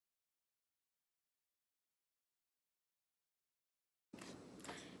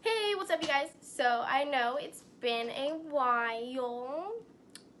up, you guys? So I know it's been a while,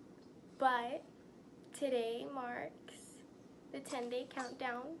 but today marks the 10-day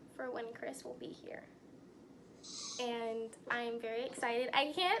countdown for when Chris will be here. And I'm very excited.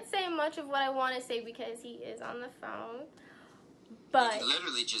 I can't say much of what I want to say because he is on the phone. But you can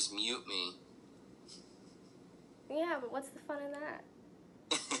literally just mute me. Yeah, but what's the fun in that?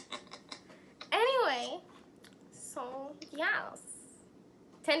 Anyway, so yeah,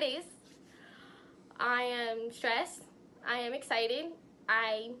 10 days. I am stressed. I am excited.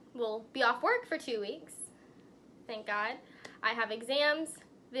 I will be off work for 2 weeks. Thank God. I have exams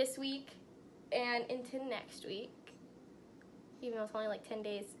this week and into next week. Even though it's only like 10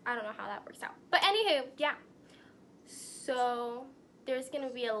 days. I don't know how that works out. But anywho, yeah. So there's going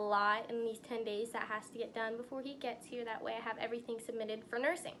to be a lot in these 10 days that has to get done before he gets here. That way I have everything submitted for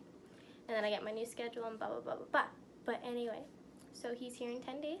nursing. And then I get my new schedule and blah, blah, blah, blah, blah. But anyway, so he's here in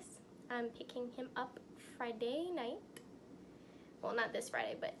 10 days. I'm picking him up Friday night. Well, not this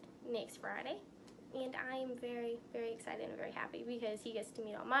Friday, but next Friday. And I'm very, very excited and very happy because he gets to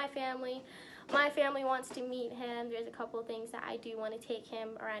meet all my family. My family wants to meet him. There's a couple of things that I do want to take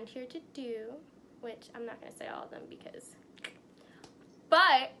him around here to do, which I'm not going to say all of them because...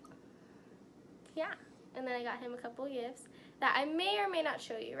 But, yeah. And then I got him a couple of gifts that I may or may not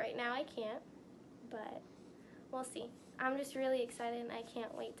show you right now. I can't, but we'll see. I'm just really excited and I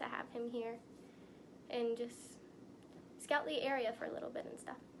can't wait to have him here and just scout the area for a little bit and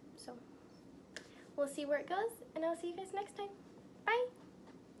stuff. So we'll see where it goes, and I'll see you guys next time. Bye.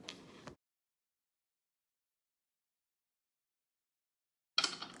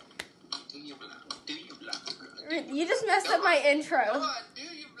 You just messed up my intro. Come on, do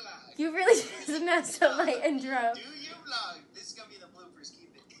your vlog. You really just messed up my intro. Do your vlog. This is going to be the bloopers.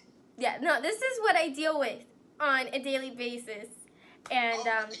 Keep it. Yeah, no, this is what I deal with on a daily basis. And,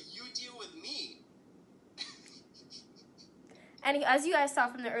 you deal with me. And as you guys saw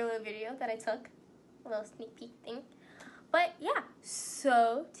from the earlier video that I took, a little sneak peek thing. But yeah,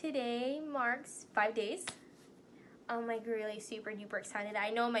 so today marks 5 days. I'm like really super duper excited. I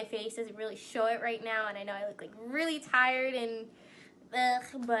know my face doesn't really show it right now, and I know I look like really tired and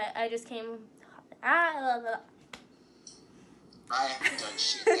but I just came. I haven't done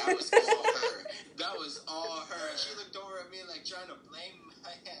shit. That was all her. That was all her. She looked over at me like trying to blame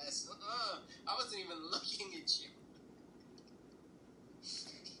my ass. I wasn't even looking at you.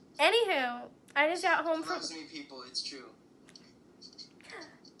 Anywho, I just got home from... Trust me, people, it's true.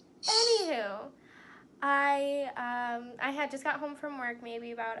 Anywho, I had just got home from work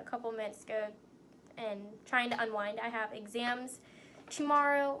maybe about a couple minutes ago and trying to unwind. I have exams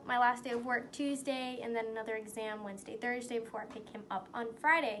tomorrow, my last day of work Tuesday, and then another exam Wednesday, Thursday before I pick him up on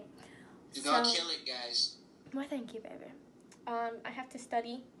Friday. Do not kill it, guys. Well, thank you, baby. I have to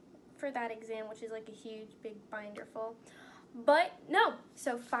study for that exam, which is like a huge, big binder full. But no,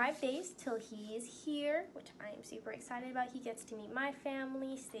 so 5 days till he is here, which I am super excited about. He gets to meet my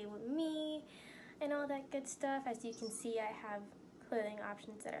family, stay with me, and all that good stuff. As you can see, I have clothing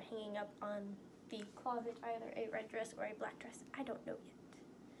options that are hanging up on the closet, either a red dress or a black dress. I don't know yet.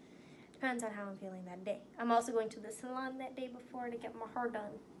 Depends on how I'm feeling that day. I'm also going to the salon that day before to get my hair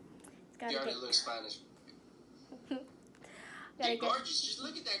done. You already look Spanish. You're gorgeous. Just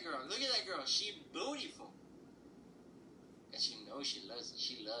look at that girl. Look at that girl. She's beautiful. And she knows she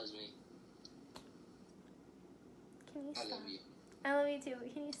loves me. Can you stop? I love you. I love you too.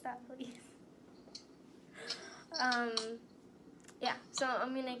 Can you stop, please? Yeah, so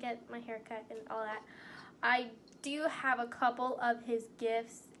I'm gonna get my hair cut and all that. I do have a couple of his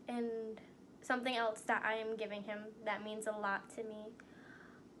gifts and something else that I am giving him that means a lot to me.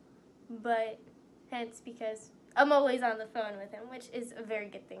 But hence because I'm always on the phone with him, which is a very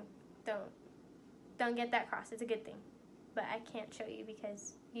good thing. Don't get that crossed. It's a good thing. But I can't show you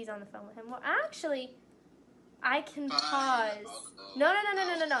because he's on the phone with him. Well, actually, I can pause. No.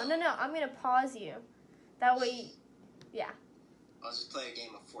 I'm going to pause you. That way, yeah. I'll just play a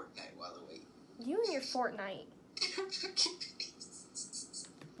game of Fortnite while I wait. You and your Fortnite.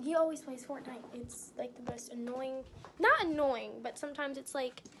 He always plays Fortnite. It's like the most annoying. Not annoying, but sometimes it's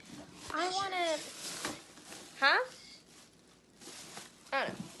like, I want to... Huh? I don't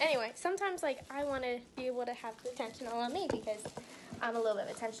know. Anyway, sometimes like I want to be able to have the attention all on me because I'm a little bit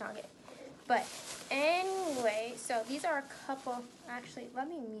of attention hogger. But anyway, so these are a couple. Actually, let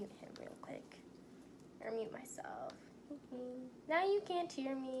me mute him real quick, or mute myself. Now you can't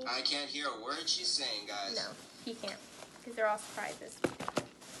hear me. I can't hear a word she's saying, guys. No, he can't because they're all surprises.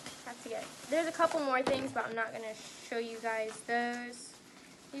 Have to get. There's a couple more things, but I'm not gonna show you guys those.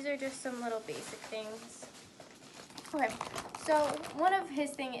 These are just some little basic things. Okay, so one of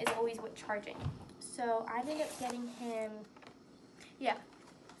his thing is always with charging. So I ended up getting him,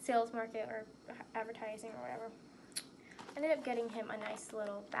 sales market or advertising or whatever. I ended up getting him a nice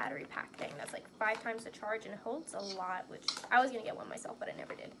little battery pack thing that's like 5 times the charge and holds a lot, which I was going to get one myself, but I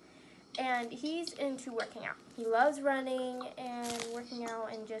never did. And he's into working out. He loves running and working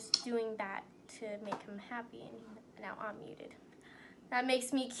out and just doing that to make him happy. And now I'm muted. That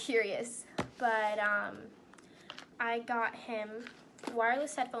makes me curious. But I got him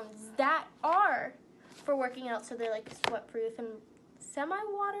wireless headphones that are for working out, so they're like sweat-proof and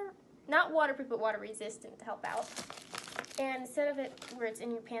semi-water, not waterproof, but water-resistant to help out. And instead of it where it's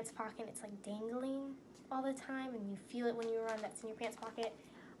in your pants pocket, it's like dangling all the time, and you feel it when you run, that's in your pants pocket.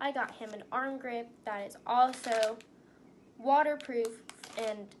 I got him an arm grip that is also waterproof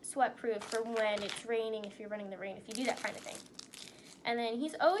and sweat-proof for when it's raining, if you're running the rain, if you do that kind of thing. And then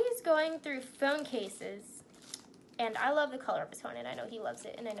he's always going through phone cases, and I love the color of his phone, and I know he loves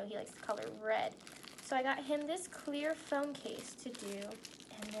it, and I know he likes the color red. So I got him this clear phone case to do,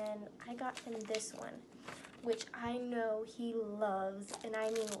 and then I got him this one, which I know he loves, and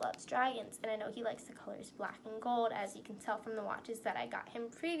I mean loves dragons, and I know he likes the colors black and gold, as you can tell from the watches that I got him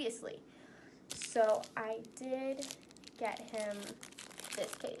previously. So I did get him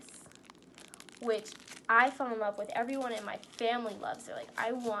this case, which I fell in love with. Everyone in my family loves. They're like,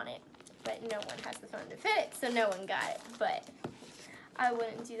 I want it, but no one has the phone to fit it, so no one got it, but I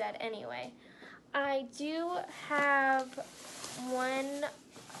wouldn't do that anyway. I do have one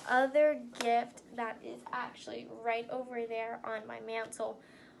other gift that is actually right over there on my mantle,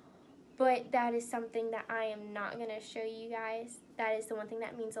 but that is something that I am not going to show you guys. That is the one thing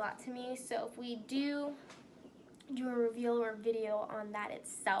that means a lot to me. So if we do a reveal or video on that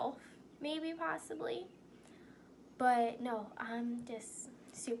itself, maybe possibly, but no, I'm just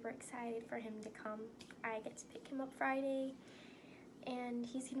super excited for him to come. I get to pick him up Friday, and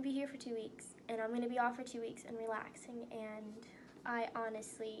he's going to be here for 2 weeks, and I'm going to be off for 2 weeks and relaxing, and I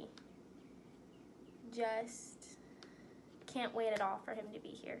honestly just can't wait at all for him to be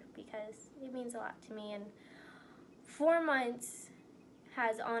here because it means a lot to me, and 4 months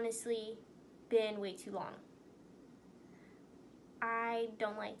has honestly been way too long. I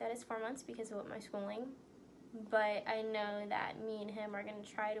don't like that it's 4 months because of my schooling, but I know that me and him are going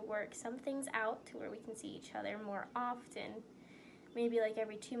to try to work some things out to where we can see each other more often, maybe like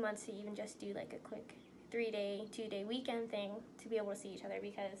every 2 months, to even just do like a quick 3-day, 2-day weekend thing to be able to see each other,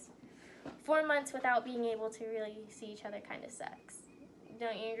 because 4 months without being able to really see each other kind of sucks.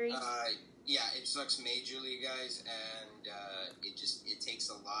 Don't you agree? Yeah, it sucks majorly, guys, and it takes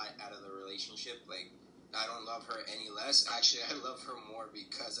a lot out of the relationship. Like, I don't love her any less. Actually, I love her more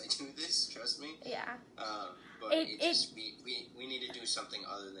because I do this. Trust me. Yeah. But we need to do something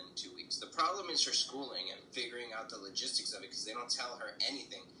other than 2 weeks. The problem is her schooling and figuring out the logistics of it, because they don't tell her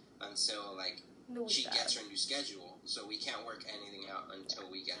anything until like she gets her new schedule. So we can't work anything out until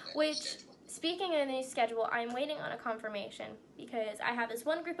we get that new schedule. Speaking of the new schedule, I'm waiting on a confirmation because I have this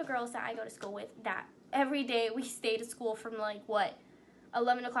one group of girls that I go to school with that every day we stay to school from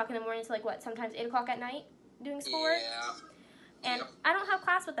 11 o'clock in the morning to sometimes 8 o'clock at night doing schoolwork. Yeah. And I don't have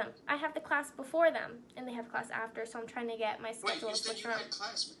class with them. I have the class before them, and they have class after, so I'm trying to get my schedule switched around. Wait, you said you had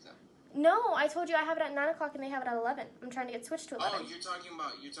class with them? No, I told you I have it at 9 o'clock and they have it at 11. I'm trying to get switched to 11. Oh, you're talking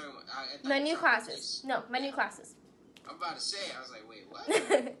about my new classes. No, my new classes. I'm about to say, I was like, wait,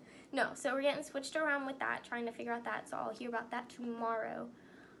 what? No, so we're getting switched around with that, trying to figure out that, so I'll hear about that tomorrow.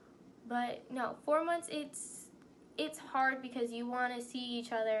 But no, 4 months, it's hard because you want to see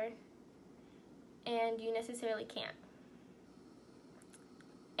each other and you necessarily can't.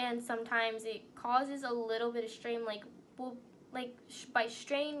 And sometimes it causes a little bit of strain, by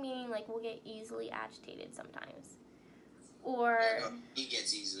strain meaning we'll get easily agitated sometimes. Or he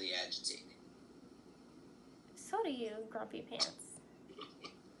gets easily agitated. So do you, grumpy pants.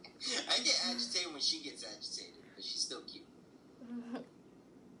 I get agitated when she gets agitated, but she's still cute.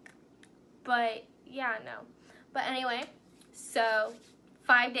 But yeah, no. But anyway, so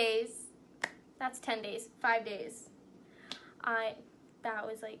 5 days. That's 10 days. 5 days. That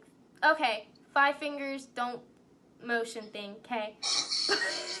was okay, 5 fingers, don't motion thing, okay?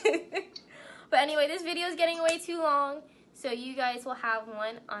 But anyway, this video is getting way too long, so you guys will have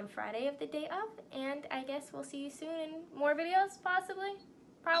one on Friday of the day of, and I guess we'll see you soon in more videos, possibly,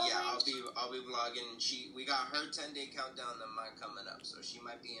 probably. Yeah, I'll be vlogging. We got her 10-day countdown and mine coming up, so she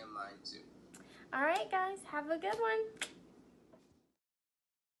might be in mine too. All right, guys, have a good one.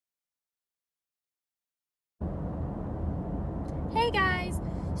 Hey guys,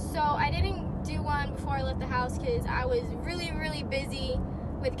 so I didn't do one before I left the house because I was really, really busy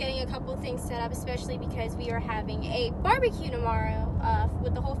with getting a couple things set up, especially because we are having a barbecue tomorrow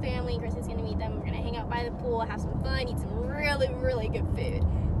with the whole family. Chris is going to meet them. We're going to hang out by the pool, have some fun, eat some really, really good food.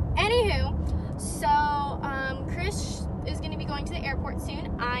 Anywho, so Chris is going to be going to the airport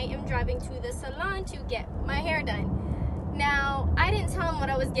soon. I am driving to the salon to get my hair done. Now, I didn't tell him what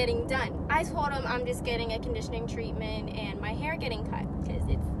I was getting done. I told him I'm just getting a conditioning treatment and my hair getting cut because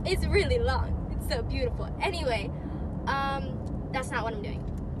it's really long. It's so beautiful. Anyway, that's not what I'm doing.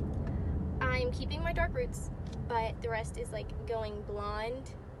 I'm keeping my dark roots, but the rest is like going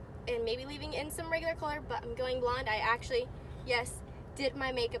blonde and maybe leaving in some regular color, but I'm going blonde. I actually, yes, did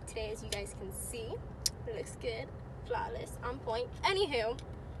my makeup today, as you guys can see. It looks good, flawless, on point. Anywho,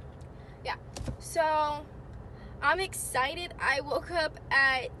 yeah, so I'm excited. I woke up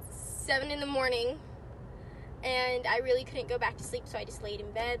at 7 in the morning and I really couldn't go back to sleep, so I just laid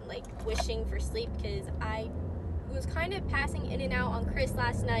in bed like wishing for sleep because I was kind of passing in and out on Chris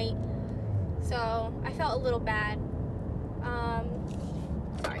last night, so I felt a little bad.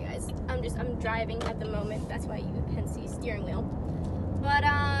 Sorry guys, I'm driving at the moment, that's why you can see steering wheel. But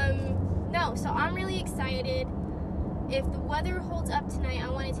no, so I'm really excited. If the weather holds up tonight, I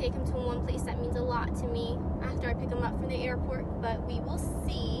want to take him to one place that means a lot to me after I pick him up from the airport, but we will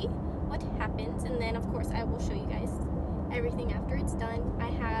see what happens, and then of course I will show you guys everything after it's done. I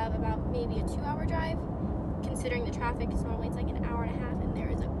have about maybe a 2-hour drive, considering the traffic, because normally it's like an hour and a half, and there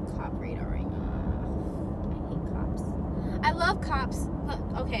is a cop radaring. I hate cops. I love cops.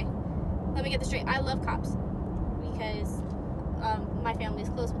 Okay, let me get this straight. I love cops because my family is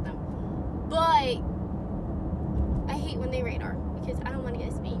close with them, but I hate when they radar because I don't want to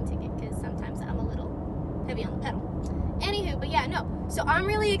get a speeding ticket because sometimes I'm a little heavy on the pedal. Anywho, but yeah, no. So I'm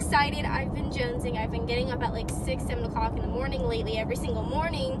really excited. I've been jonesing. I've been getting up at like 6, 7 o'clock in the morning lately, every single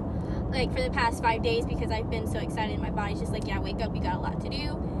morning, like for the past 5 days because I've been so excited. My body's just like, yeah, wake up, you got a lot to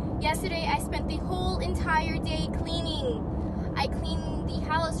do. Yesterday, I spent the whole entire day cleaning. I cleaned the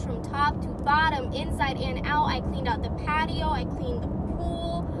house from top to bottom, inside and out. I cleaned out the patio. I cleaned the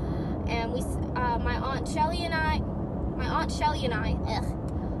pool. And my Aunt Shelly and I,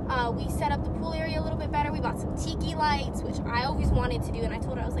 we set up the pool area a little bit better. We bought some tiki lights, which I always wanted to do, and I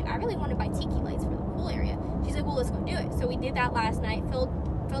told her, I was like, I really want to buy tiki lights for the pool area. She's like, well, let's go do it. So we did that last night, filled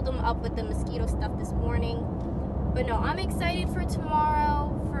them up with the mosquito stuff this morning. But no, I'm excited for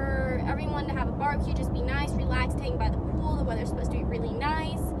tomorrow, for everyone to have a barbecue, just be nice, relaxed, hang by the pool. The weather's supposed to be really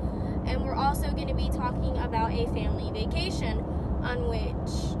nice. And we're also going to be talking about a family vacation, on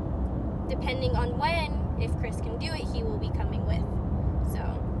which, depending on when, if Chris can do it, he will be coming with. So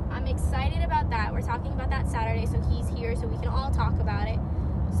I'm excited about that. We're talking about that Saturday, so he's here so we can all talk about it.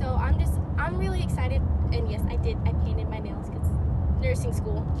 So I'm really excited. And yes, I painted my nails because nursing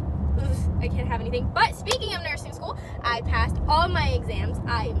school. I can't have anything. But speaking of nursing school, I passed all my exams.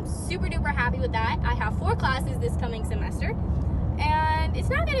 I am super duper happy with that. I have 4 classes this coming semester, and it's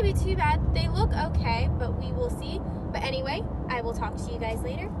not going to be too bad. They look okay, but we will see. But anyway, I will talk to you guys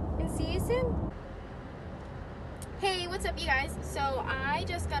later and see you soon. Hey, what's up, you guys? So I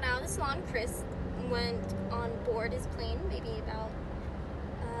just got out of the salon. Chris went on board his plane maybe about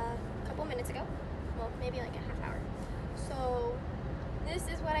a couple minutes ago. Well, maybe like a half hour. So this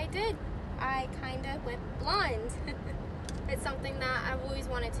is what I did. I kind of went blonde. It's something that I've always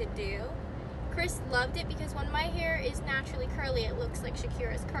wanted to do. Chris loved it because when my hair is naturally curly, it looks like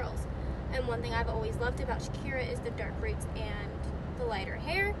Shakira's curls. And one thing I've always loved about Shakira is the dark roots and the lighter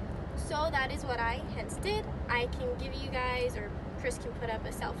hair. So that is what I hence did. I can give you guys, or Chris can put up a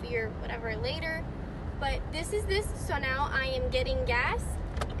selfie or whatever later. But this is this. So now I am getting gas.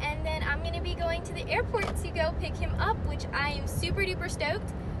 And then I'm going to be going to the airport to go pick him up, which I am super duper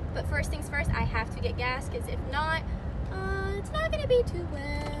stoked. But first things first, I have to get gas, because if not, it's not going to be too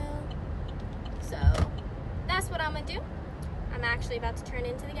well. So that's what I'm going to do. I'm actually about to turn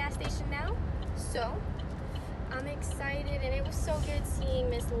into the gas station now. So I'm excited, and it was so good seeing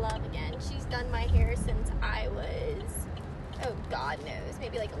Miss Love again. She's done my hair since I was, oh God knows,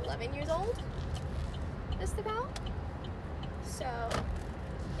 maybe like 11 years old, just about. So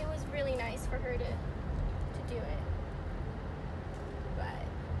it was really nice for her to do it. But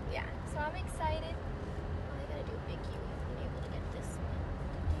yeah, so I'm excited. All I gotta do is make you been able to get this one.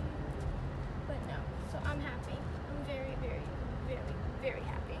 But no, so I'm happy. I'm very, very, very, very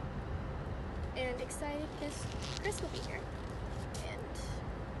happy. And excited because Chris will be here. And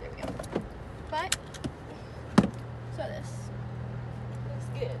there we go. But so this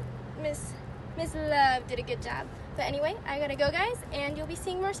looks good. Miss Love did a good job. But anyway, I gotta go, guys, and you'll be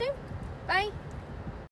seeing more soon. Bye.